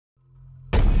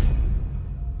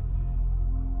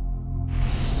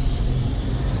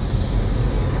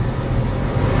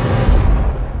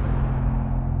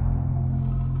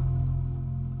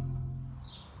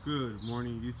Good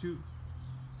morning, YouTube.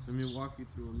 Let me walk you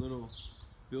through a little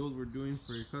build we're doing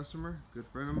for a customer, good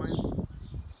friend of mine.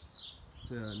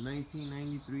 It's a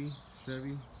 1993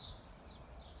 Chevy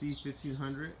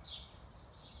C1500.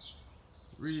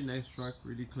 Really nice truck,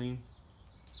 really clean.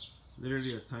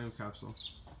 Literally a time capsule.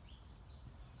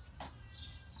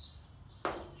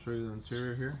 Show you the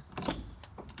interior here.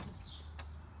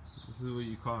 This is what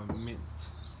you call a mint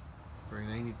for a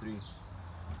 93.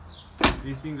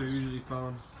 These things are usually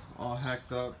found all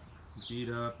hacked up, beat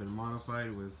up, and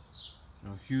modified with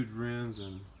huge rims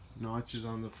and notches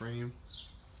on the frame.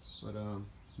 But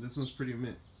this one's pretty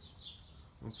mint.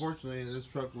 Unfortunately, this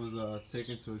truck was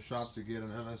taken to a shop to get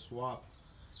an LS swap,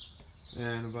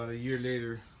 and about a year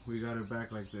later, we got it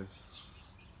back like this.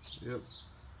 Yep,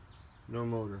 no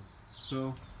motor.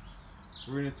 So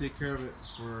we're gonna take care of it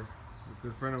for a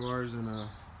good friend of ours and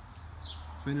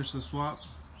finish the swap,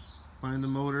 find the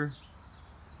motor,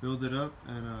 build it up,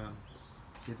 and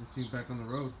get this thing back on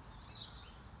the road.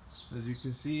 As you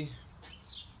can see,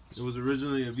 it was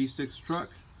originally a V6 truck,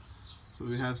 so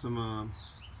we have some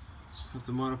have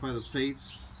to modify the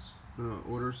plates. Gonna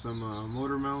order some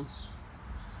motor mounts.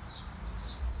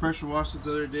 Pressure washed it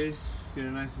the other day, get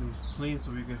it nice and clean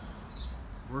so we can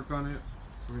work on it.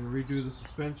 We're gonna redo the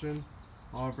suspension,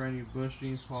 all brand new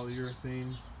bushings,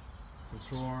 polyurethane,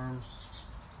 control arms.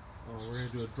 We're gonna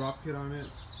do a drop kit on it.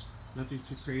 Nothing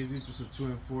too crazy, just a 2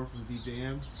 and 4 from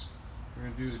DJM. We're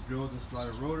gonna do drilled and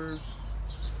slotted rotors,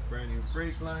 brand new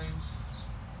brake lines.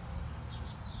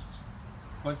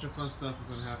 Bunch of fun stuff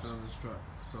is gonna happen on this truck,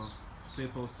 so stay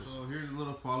posted. So here's a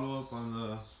little follow-up on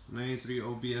the 93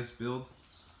 OBS build.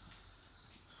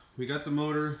 We got the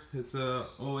motor. It's a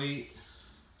 08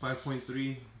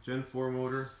 5.3 Gen 4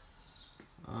 motor.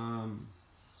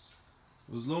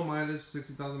 It was low mileage,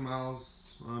 60,000 miles.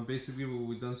 Basically what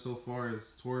we've done so far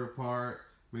is tore it apart,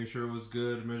 made sure it was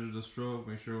good, measured the stroke,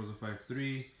 made sure it was a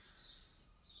 5.3,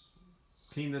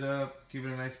 cleaned it up, give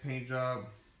it a nice paint job.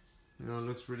 It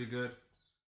looks really good.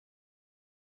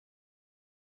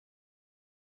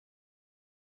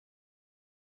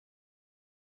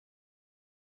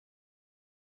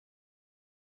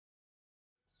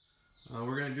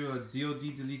 We're gonna do a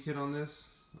DOD delete kit on this.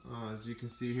 As you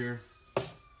can see here,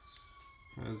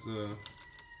 has a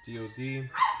DOD.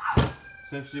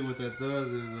 Essentially what that does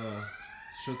is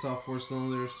shuts off 4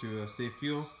 cylinders to save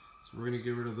fuel. So we're going to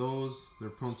get rid of those. They're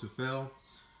prone to fail.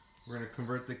 We're going to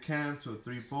convert the cam to a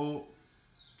 3-bolt.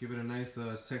 Give it a nice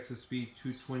Texas speed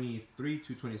 223,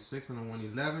 226 on a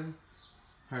 111.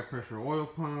 High pressure oil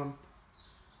pump.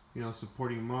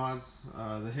 Supporting mods.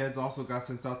 The heads also got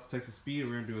sent out to Texas Speed.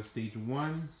 We're going to do a stage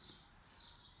 1.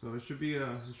 So it should be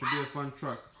a fun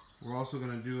truck. We're also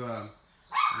going to do a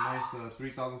nice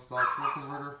 3000 style torque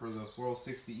converter for the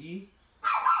 4060E,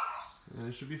 and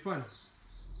it should be fun.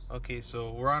 Okay,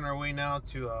 so we're on our way now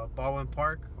to Baldwin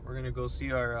Park. We're gonna go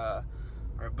see our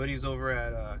buddies over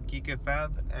at Pt1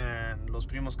 Fab and Los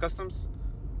Primos Customs.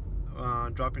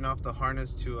 Dropping off the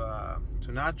harness to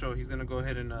Nacho. He's gonna go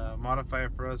ahead and modify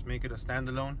it for us, make it a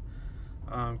standalone.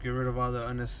 Get rid of all the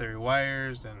unnecessary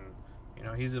wires, and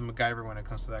he's a MacGyver when it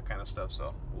comes to that kind of stuff.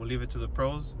 So we'll leave it to the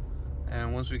pros.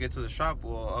 And once we get to the shop,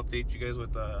 we'll update you guys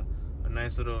with a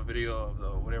nice little video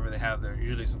of whatever they have there.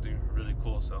 Usually something really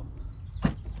cool. So,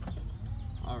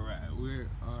 all right, we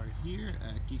are here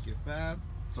at Pt1 Fab,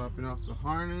 dropping off the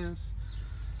harness,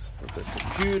 with the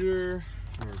computer,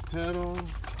 our pedal.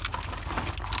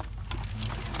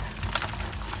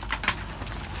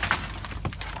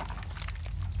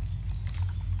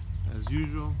 As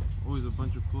usual, always a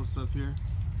bunch of cool stuff here.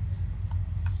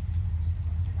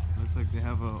 Looks like they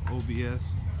have a OBS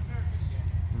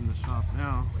in the shop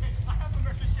now. I have some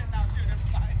extra shit now too, that's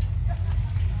fine.